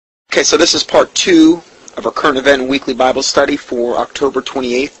Okay, so this is part 2 of our current event and weekly Bible study for October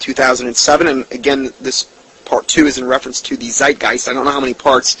 28th, 2007. And again, this part 2 is in reference to the Zeitgeist. I don't know how many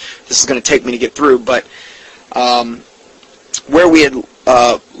parts this is going to take me to get through, but where we had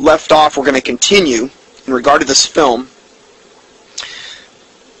left off, we're going to continue in regard to this film.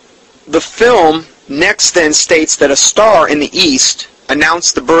 The film next then states that a star in the east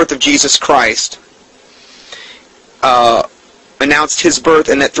announced the birth of Jesus Christ. Announced his birth,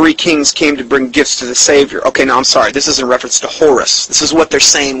 and that 3 kings came to bring gifts to the Savior. Okay, no, I'm sorry. This is in reference to Horus. This is what they're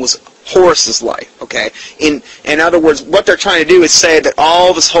saying was Horus's life. Okay, in other words, what they're trying to do is say that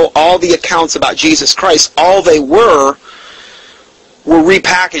all the accounts about Jesus Christ, all they were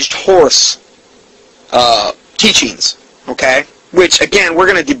repackaged Horus teachings. Okay, which again,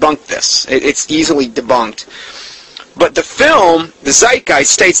 we're going to debunk this. It's easily debunked. But the film, the Zeitgeist,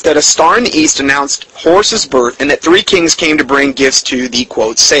 states that a star in the east announced Horus's birth and that 3 kings came to bring gifts to the,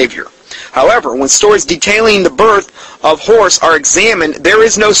 quote, Savior. However, when stories detailing the birth of Horus are examined, there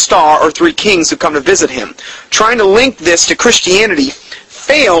is no star or 3 kings who come to visit him. Trying to link this to Christianity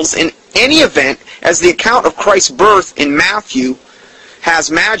fails in any event, as the account of Christ's birth in Matthew has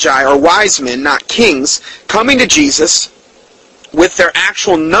magi, or wise men, not kings, coming to Jesus with their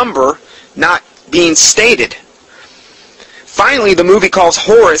actual number not being stated. Finally, the movie calls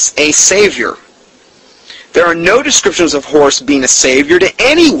Horus a savior. There are no descriptions of Horus being a savior to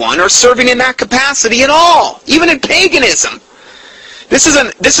anyone or serving in that capacity at all, even in paganism. This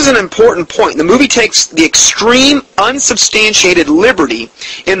is an important point. The movie takes the extreme, unsubstantiated liberty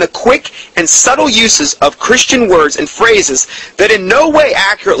in the quick and subtle uses of Christian words and phrases that in no way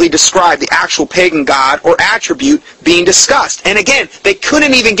accurately describe the actual pagan god or attribute being discussed. And again, they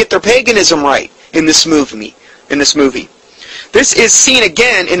couldn't even get their paganism right in this movie. This is seen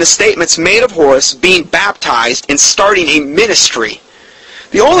again in the statements made of Horus being baptized and starting a ministry.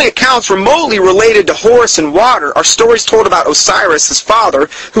 The only accounts remotely related to Horus and water are stories told about Osiris, his father,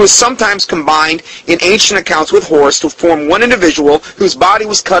 who is sometimes combined in ancient accounts with Horus to form one individual whose body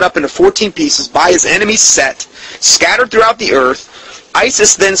was cut up into 14 pieces by his enemies Set, scattered throughout the earth.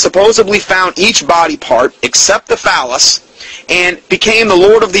 Isis then supposedly found each body part, except the phallus, and became the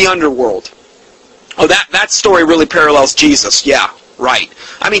lord of the underworld. Oh, that story really parallels Jesus. Yeah, right.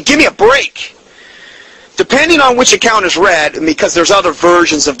 I mean, give me a break. Depending on which account is read, because there's other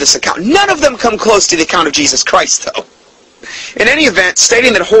versions of this account, none of them come close to the account of Jesus Christ, though. In any event,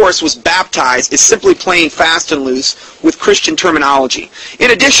 stating that Horus was baptized is simply playing fast and loose with Christian terminology.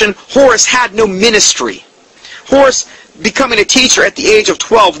 In addition, Horus had no ministry. Horus becoming a teacher at the age of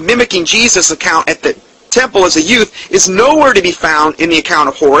 12, mimicking Jesus' account at the temple as a youth, is nowhere to be found in the account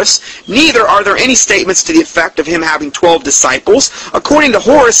of Horus. Neither are there any statements to the effect of him having 12 disciples. According to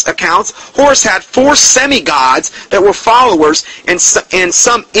Horus accounts, Horus had 4 semi-gods that were followers and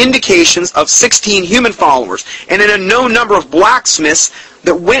some indications of 16 human followers, and an unknown number of blacksmiths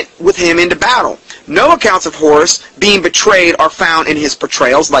that went with him into battle. No accounts of Horus being betrayed are found in his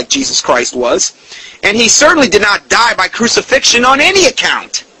portrayals, like Jesus Christ was, and he certainly did not die by crucifixion on any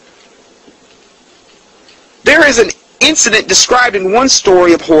account. There is an incident described in one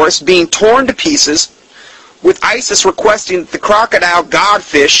story of Horus being torn to pieces, with Isis requesting that the crocodile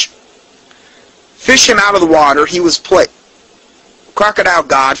godfish fish him out of the water he was crocodile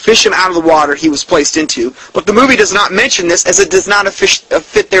god fish him out of the water he was placed into. But the movie does not mention this, as it does not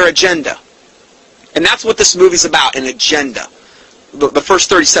fit their agenda. And that's what this movie's about, an agenda. The first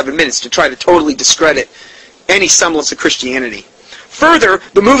 37 minutes, to try to totally discredit any semblance of Christianity. Further,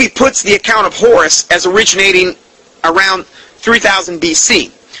 the movie puts the account of Horus as originating around 3000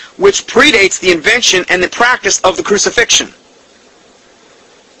 BC, which predates the invention and the practice of the crucifixion.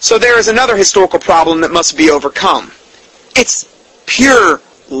 So there is another historical problem that must be overcome. It's pure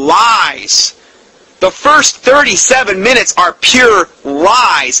lies. The first 37 minutes are pure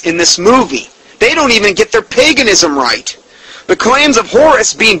lies in this movie. They don't even get their paganism right. The claims of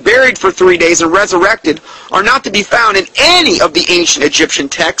Horus being buried for 3 days and resurrected are not to be found in any of the ancient Egyptian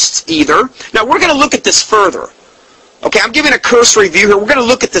texts either. Now, we're going to look at this further. Okay, I'm giving a cursory view here. We're going to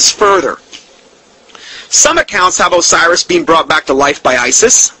look at this further. Some accounts have Osiris being brought back to life by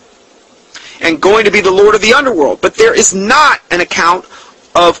Isis and going to be the lord of the underworld. But there is not an account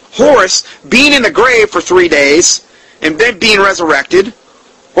of Horus being in the grave for 3 days and then being resurrected,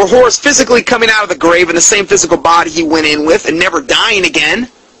 or Horus physically coming out of the grave in the same physical body he went in with and never dying again.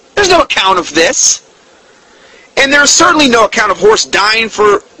 There's no account of this. And there's certainly no account of Horus dying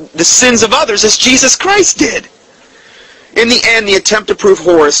for the sins of others as Jesus Christ did. In the end, the attempt to prove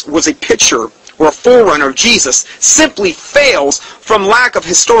Horus was a picture or a forerunner of Jesus simply fails from lack of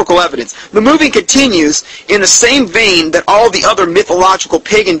historical evidence. The movie continues in the same vein that all the other mythological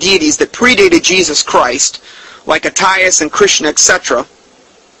pagan deities that predated Jesus Christ, like Attius and Krishna, etc.,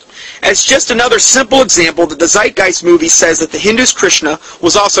 as just another simple example that the Zeitgeist movie says that the Hindu's Krishna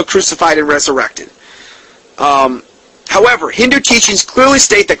was also crucified and resurrected. However, Hindu teachings clearly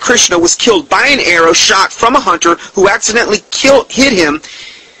state that Krishna was killed by an arrow shot from a hunter who accidentally hit him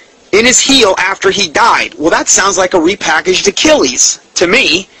in his heel after he died. Well, that sounds like a repackaged Achilles to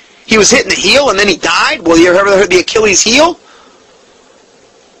me. He was hit in the heel and then he died? Well, you ever heard the Achilles heel?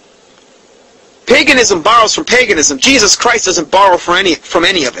 Paganism borrows from paganism. Jesus Christ doesn't borrow from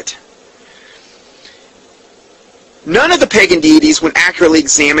any of it. None of the pagan deities, when accurately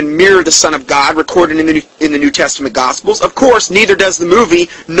examined, mirror the Son of God recorded in the New Testament Gospels. Of course, neither does the movie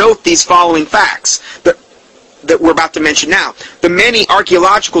note these following facts that we're about to mention now. The many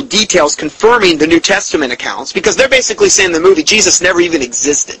archaeological details confirming the New Testament accounts, because they're basically saying in the movie Jesus never even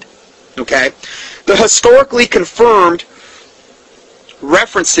existed. Okay? The historically confirmed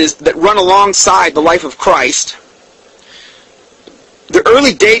references that run alongside the life of Christ. The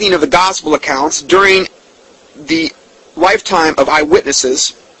early dating of the Gospel accounts during the lifetime of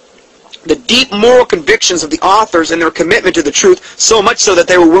eyewitnesses, the deep moral convictions of the authors and their commitment to the truth, so much so that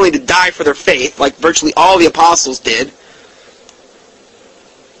they were willing to die for their faith, like virtually all the apostles did.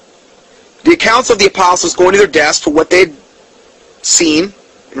 The accounts of the apostles going to their deaths for what they'd seen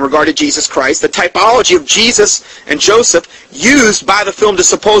in regard to Jesus Christ, the typology of Jesus and Joseph used by the film to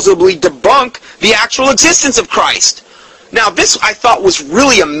supposedly debunk the actual existence of Christ. Now, this I thought was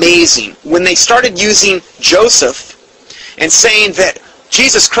really amazing when they started using Joseph and saying that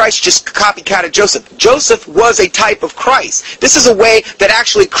Jesus Christ just copycatted Joseph. Joseph was a type of Christ. This is a way that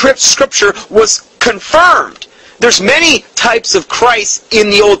actually Scripture was confirmed. There's many types of Christ in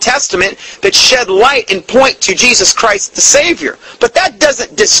the Old Testament that shed light and point to Jesus Christ the Savior. But that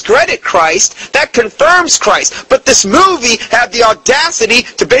doesn't discredit Christ. That confirms Christ. But this movie had the audacity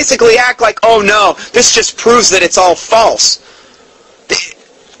to basically act like, oh no, this just proves that it's all false.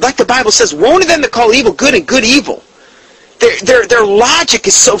 Like the Bible says, woe to them that call evil good and good evil. Their logic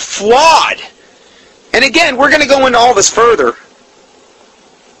is so flawed. And again, we're going to go into all this further.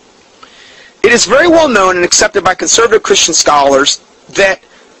 It is very well known and accepted by conservative Christian scholars that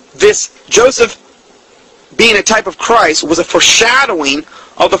this Joseph being a type of Christ was a foreshadowing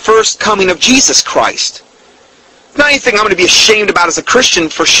of the first coming of Jesus Christ. It's not anything I'm going to be ashamed about as a Christian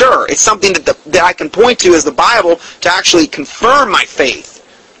for sure. It's something that I can point to as the Bible to actually confirm my faith,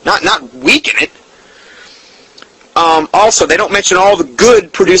 not weaken it. Also, they don't mention all the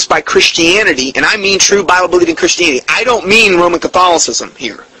good produced by Christianity, and I mean true Bible-believing Christianity. I don't mean Roman Catholicism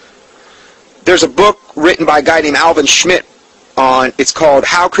here. There's a book written by a guy named Alvin Schmidt it's called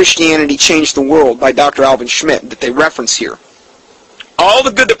How Christianity Changed the World by Dr. Alvin Schmidt that they reference here. All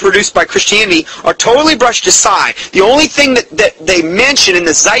the good that produced by Christianity are totally brushed aside. The only thing that they mention in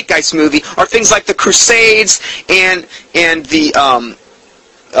the Zeitgeist movie are things like the Crusades and the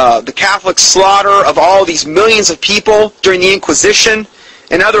Catholic slaughter of all these millions of people during the Inquisition,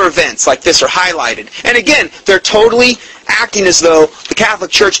 and other events like this are highlighted. And again, they're totally acting as though the Catholic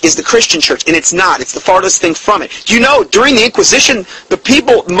Church is the Christian Church, and it's not. It's the farthest thing from it. Do you know, during the Inquisition,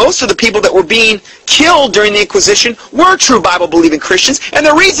 most of the people that were being killed during the Inquisition were true Bible-believing Christians, and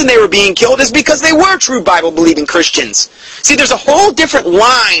the reason they were being killed is because they were true Bible-believing Christians. See, there's a whole different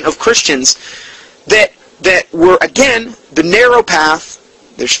line of Christians that were, again, the narrow path.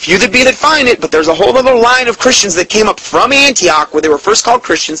 There's few that be that find it, but there's a whole other line of Christians that came up from Antioch, where they were first called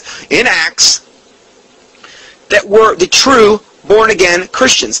Christians, in Acts, that were the true born-again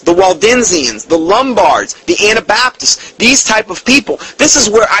Christians. The Waldensians, the Lombards, the Anabaptists, these type of people. This is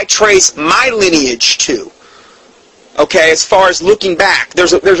where I trace my lineage to. Okay, as far as looking back.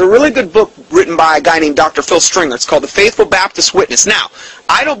 There's a really good book written by a guy named Dr. Phil Stringer. It's called The Faithful Baptist Witness. Now,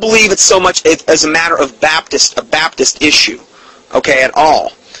 I don't believe it's so much as a matter of a Baptist issue. Okay, at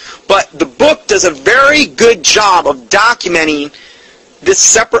all. But the book does a very good job of documenting this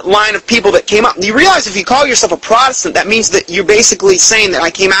separate line of people that came up. And you realize if you call yourself a Protestant, that means that you're basically saying that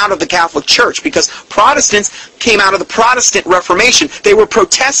I came out of the Catholic Church, because Protestants came out of the Protestant Reformation. They were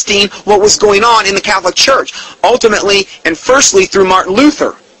protesting what was going on in the Catholic Church. Ultimately, and firstly through Martin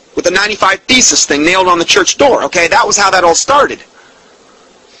Luther, with the 95 Thesis thing nailed on the church door. Okay, that was how that all started.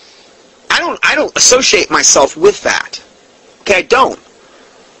 I don't associate myself with that. Okay, I don't.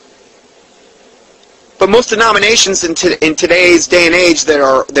 But most denominations in today's day and age that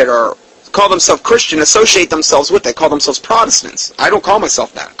are call themselves Christian associate themselves with it. Call themselves Protestants. I don't call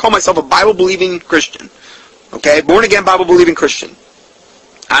myself that. I call myself a Bible-believing Christian. Okay, born-again Bible-believing Christian.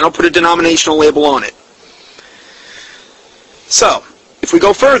 I don't put a denominational label on it. So, if we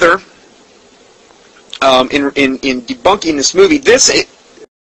go further, in debunking this movie, this